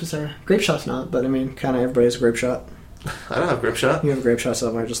 This is bizarre. Grape Shot's not, but I mean, kind of everybody has a Grape Shot. I don't have Grape Shot. You have a Grape Shot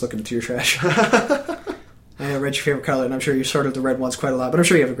somewhere, just looking into your trash. I know red's your favorite color, and I'm sure you sorted the red ones quite a lot, but I'm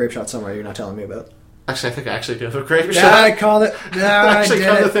sure you have a Grape Shot somewhere you're not telling me about. Actually, I think I actually do have a Grape Shot. Yeah, I called it. Actually,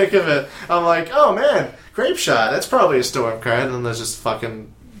 come to think of it, I'm like, oh man, Grape Shot, that's probably a Storm card, and then there's just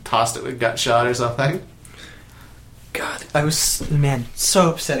fucking tossed it with Gut Shot or something. God, I was, so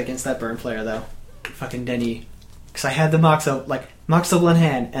upset against that burn player, though. Fucking Denny. Because I had the Mox Opal in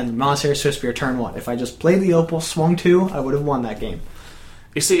hand, and the Monastery Swiftspear turn 1. If I just played the Opal, swung 2, I would have won that game.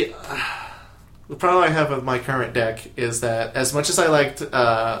 You see, the problem I have with my current deck is that as much as I liked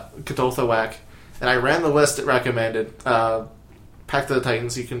Godoltha Whack, and I ran the list it recommended, Pact of the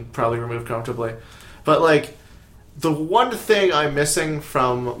Titans you can probably remove comfortably, but like, the one thing I'm missing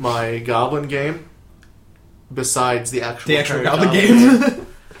from my Goblin game, besides the actual Goblin game,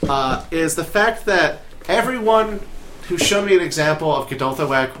 is the fact that everyone who showed me an example of Godoltha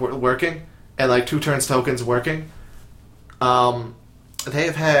Whack working, and like 2 turns tokens working, they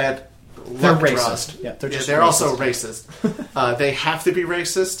have had they're racist. Trust. Yeah, they're just they're racist. also racist. They have to be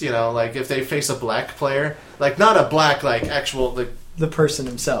racist, you know, like if they face a black player, like not a black, like actual, like the person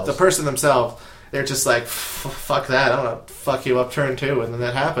themselves. The person themselves, they're just like, fuck that, I'm gonna fuck you up turn 2, and then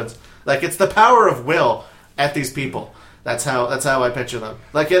that happens. Like, it's the power of will at these people. That's how I picture them.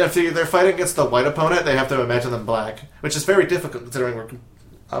 Like, and if they're fighting against the white opponent, they have to imagine them black, which is very difficult considering we're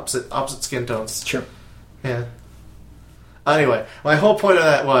opposite skin tones. Sure. Yeah. Anyway, my whole point of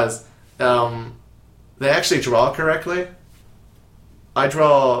that was, they actually draw correctly. I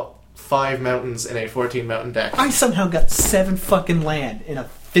draw 5 mountains in a 14 mountain deck. I somehow got 7 fucking land in a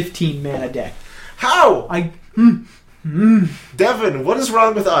 15 mana deck. How? Devin, what is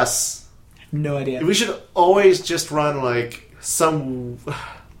wrong with us? No idea. We should always just run like some.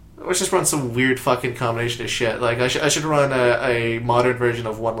 Let's just run some weird fucking combination of shit. Like I should run a modern version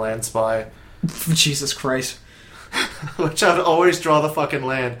of One Land Spy. Jesus Christ. Which I'd always draw the fucking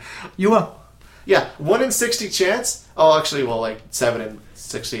land. You will. Yeah, 1 in 60 chance. Oh, actually, well, like 7 in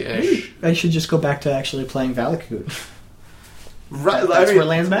 60-ish. I should just go back to actually playing Valakut. Right, that's where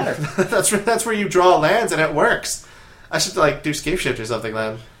lands matter. that's where you draw lands and it works. I should like do Scapeshift or something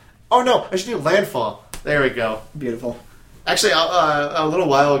then. Oh no, I should do Landfall. There we go. Beautiful. Actually, a little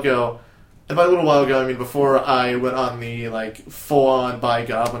while ago, and by a little while ago, I mean before I went on the like full-on buy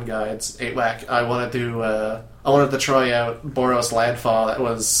Goblin guides 8-whack, I wanted to try out Boros Landfall. That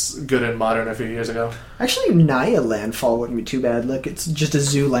was good in Modern a few years ago. Actually, Naya Landfall wouldn't be too bad. Look, it's just a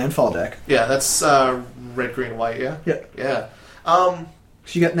Zoo Landfall deck. Yeah, that's red, green, white. Yeah. Yeah.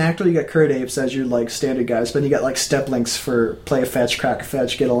 So you got Nactyl, you got Curd Apes as your like standard guys, but then you got like Step Links for play a fetch, crack a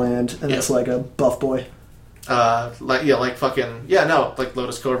fetch, get a land, and it's like a buff boy. Like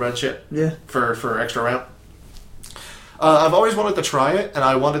Lotus Cobra and shit. Yeah. For extra ramp. I've always wanted to try it, and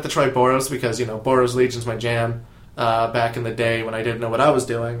I wanted to try Boros because, you know, Boros Legion's my jam back in the day when I didn't know what I was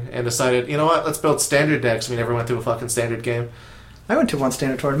doing, and decided, you know what, let's build standard decks. We never went through a fucking standard game. I went to one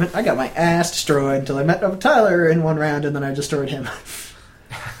standard tournament. I got my ass destroyed until I met up with Tyler in one round, and then I destroyed him.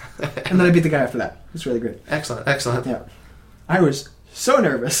 And then I beat the guy after that. It's really great. Excellent, excellent. Yeah. I was so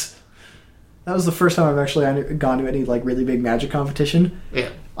nervous. That was the first time I've actually gone to any like really big Magic competition. Yeah.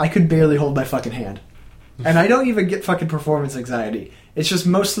 I could barely hold my fucking hand. And I don't even get fucking performance anxiety. It's just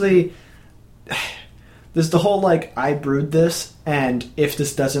mostly... There's the whole, like, I brewed this, and if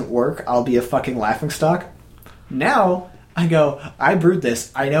this doesn't work, I'll be a fucking laughingstock. Now, I go, I brewed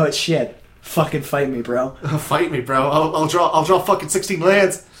this. I know it's shit. Fucking fight me, bro. Fight me, bro. I'll draw fucking 16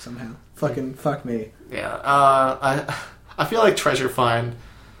 lands. Somehow. Fucking fuck me. Yeah. I feel like Treasure Find.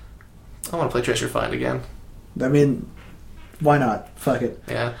 I want to play Treasure Find again. I mean, why not? Fuck it.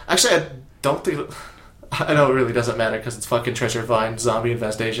 Yeah. Actually, I don't think... I know it really doesn't matter because it's fucking Treasure Find, Zombie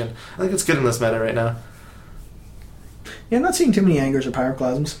Infestation. I think it's good in this meta right now. Yeah, I'm not seeing too many angers or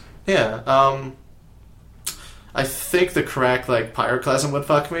pyroclasms. Yeah, I think the correct, like, pyroclasm would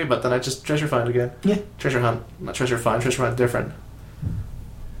fuck me, but then I just Treasure Find again. Yeah. Treasure Hunt. Not Treasure Find. Treasure Hunt different.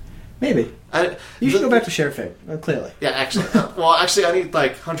 Maybe. You should go back to Shared Fate, clearly. Yeah, actually. Actually, I need,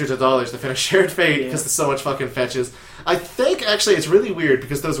 like, hundreds of dollars to finish Shared Fate because there's so much fucking fetches. I think, actually, it's really weird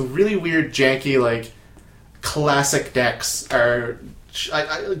because those really weird, janky, like, classic decks are...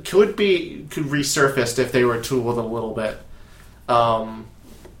 could resurfaced if they were tooled a little bit.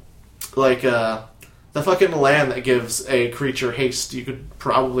 The fucking land that gives a creature haste, you could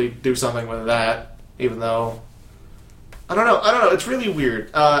probably do something with that, even though... I don't know, it's really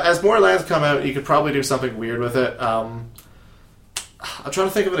weird. As more lands come out, you could probably do something weird with it. I'm trying to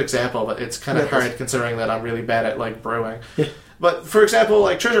think of an example, but it's kind of hard considering that I'm really bad at, like, brewing. Yeah. But, for example,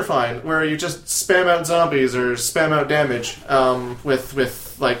 like Treasure Find, where you just spam out zombies or spam out damage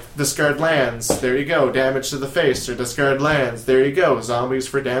with like, discard lands. There you go. Damage to the face or discard lands. There you go. Zombies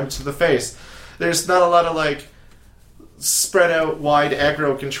for damage to the face. There's not a lot of, like, spread out wide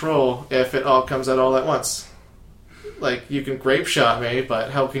aggro control if it all comes out all at once. Like, you can grape shot me, but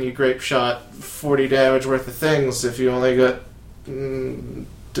how can you grape shot 40 damage worth of things if you only got to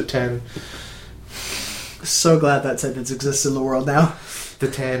 10? So glad that sentence exists in the world now. The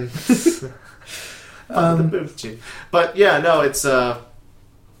 10. But yeah, no, it's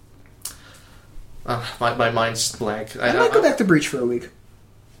my mind's just blank. I might go back to Breach for a week.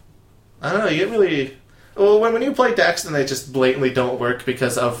 I don't know, you get really... Well, when you play decks and they just blatantly don't work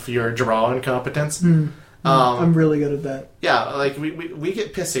because of your draw incompetence. I'm really good at that. Yeah, like, we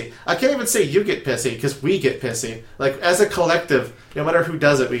get pissy. I can't even say you get pissy, because we get pissy. Like, as a collective, no matter who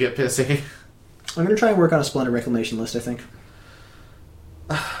does it, we get pissy. I'm going to try and work on a Splendid Reclamation list, I think.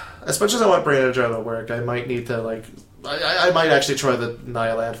 As much as I want Brain Jar to work, I might need to, like... I might actually try the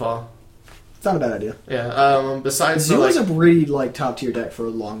Naya Landfall. It's not a bad idea. Yeah, besides... Zoo is a pretty, like, top-tier deck for a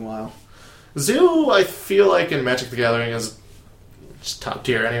long while. Zoo, I feel like in Magic the Gathering is just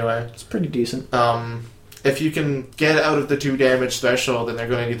top-tier anyway. It's pretty decent. If you can get out of the 2 damage threshold, then they're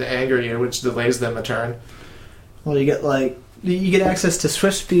going to need to anger you, which delays them a turn. Well, you get, like... You get access to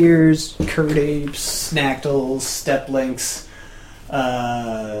Swift Spears, Curd Apes, Snackles, Step Links, did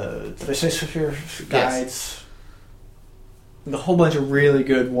I say Swift Spear? Guides. Yes. And a whole bunch of really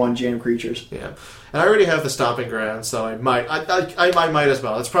good 1-jam creatures. Yeah. And I already have the Stomping Ground, so I might as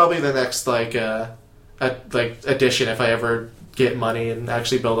well. It's probably the next, like, addition if I ever get money and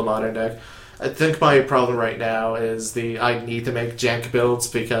actually build a modern deck. I think my problem right now is I need to make jank builds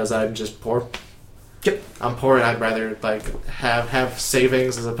because I'm just poor. Yep. I'm poor and I'd rather, like, have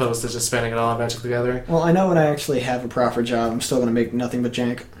savings as opposed to just spending it all on Magic the Gathering. Well, I know when I actually have a proper job, I'm still going to make nothing but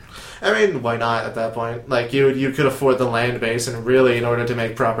jank. I mean, why not at that point? Like, you could afford the land base, and really, in order to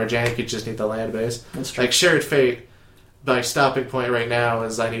make proper jank, you just need the land base. That's true. Like, Shared Fate, my stopping point right now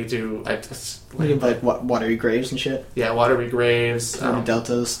is I need to... like, Watery Graves and shit? Yeah, Watery Graves.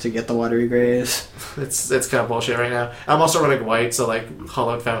 Deltas to get the Watery Graves. It's kind of bullshit right now. I'm also running white, so, like,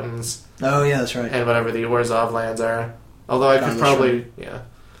 Hollowed Fountains... Oh, yeah, that's right. And whatever the Orzhov lands are. Although I could probably... Yeah.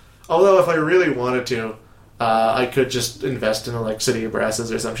 Although if I really wanted to, I could just invest in, like, City of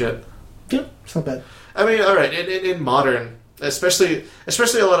Brasses or some shit. Yeah, it's not bad. I mean, alright, in Modern, especially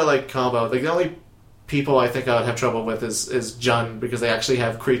a lot of, like, combo, like, the only people I think I would have trouble with is Jund, because they actually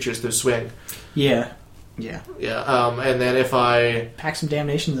have creatures through swing. Yeah. Yeah. Yeah, and then if I... Pack some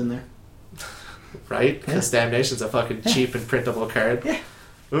Damnations in there. Right? Because Damnation's a fucking cheap and printable card. Yeah.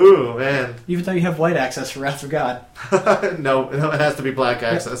 Ooh, man. Even though you have white access for Wrath of God. No, it has to be black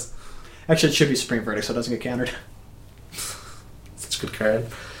access. Actually, it should be Supreme Verdict, so it doesn't get countered. Such a good card.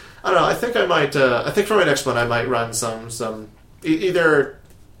 I don't know, I think I might, I think for my next one I might run some either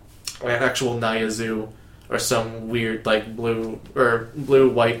an actual Naya Zoo or some weird, like, blue,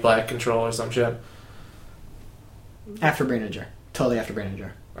 white, black control or some shit. After Brain Jar. Totally after Brain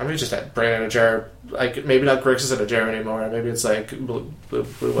Jar. I mean, just brain in a jar. Like, maybe not Grixis in a jar anymore. Maybe it's like blue,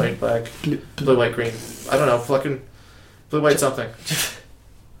 white, black, blue, white, green. I don't know. Fucking blue, white, something.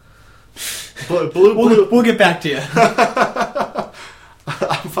 Blue. We'll get back to you.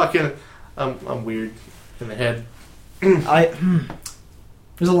 I'm weird in the head.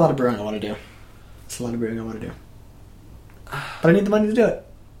 There's a lot of brewing I want to do. But I need the money to do it.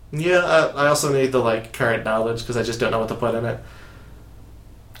 Yeah, I also need the current knowledge because I just don't know what to put in it.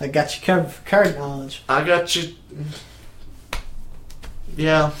 I got you covered for current knowledge. I got you.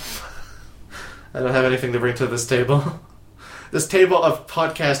 Yeah. I don't have anything to bring to this table. This table of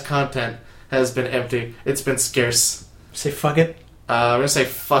podcast content has been empty. It's been scarce. Say fuck it. I'm going to say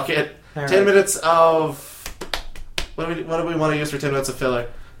fuck it. All 10 right. minutes of... What do we want to use for 10 minutes of filler?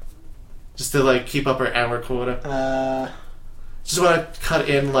 Just to keep up our hour quota. Just want to cut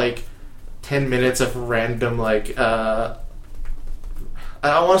in 10 minutes of random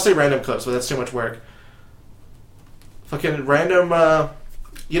I want to say random clips, but that's too much work. Fucking random.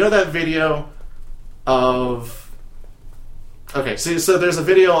 You know that video of? Okay, so there's a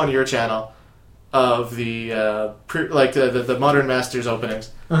video on your channel of the the Modern Masters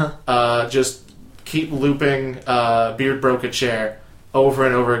openings. Uh-huh. Just keep looping Beard Broke a Chair over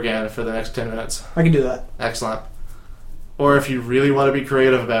and over again for the next 10 minutes. I can do that. Excellent. Or if you really want to be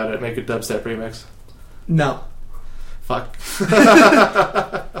creative about it, make a dubstep remix. No. Fuck.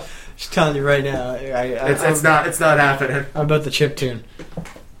 Just telling you right now. It's not happening. I'm about the chip tune.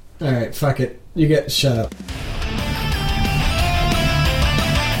 Alright, fuck it. Shut up.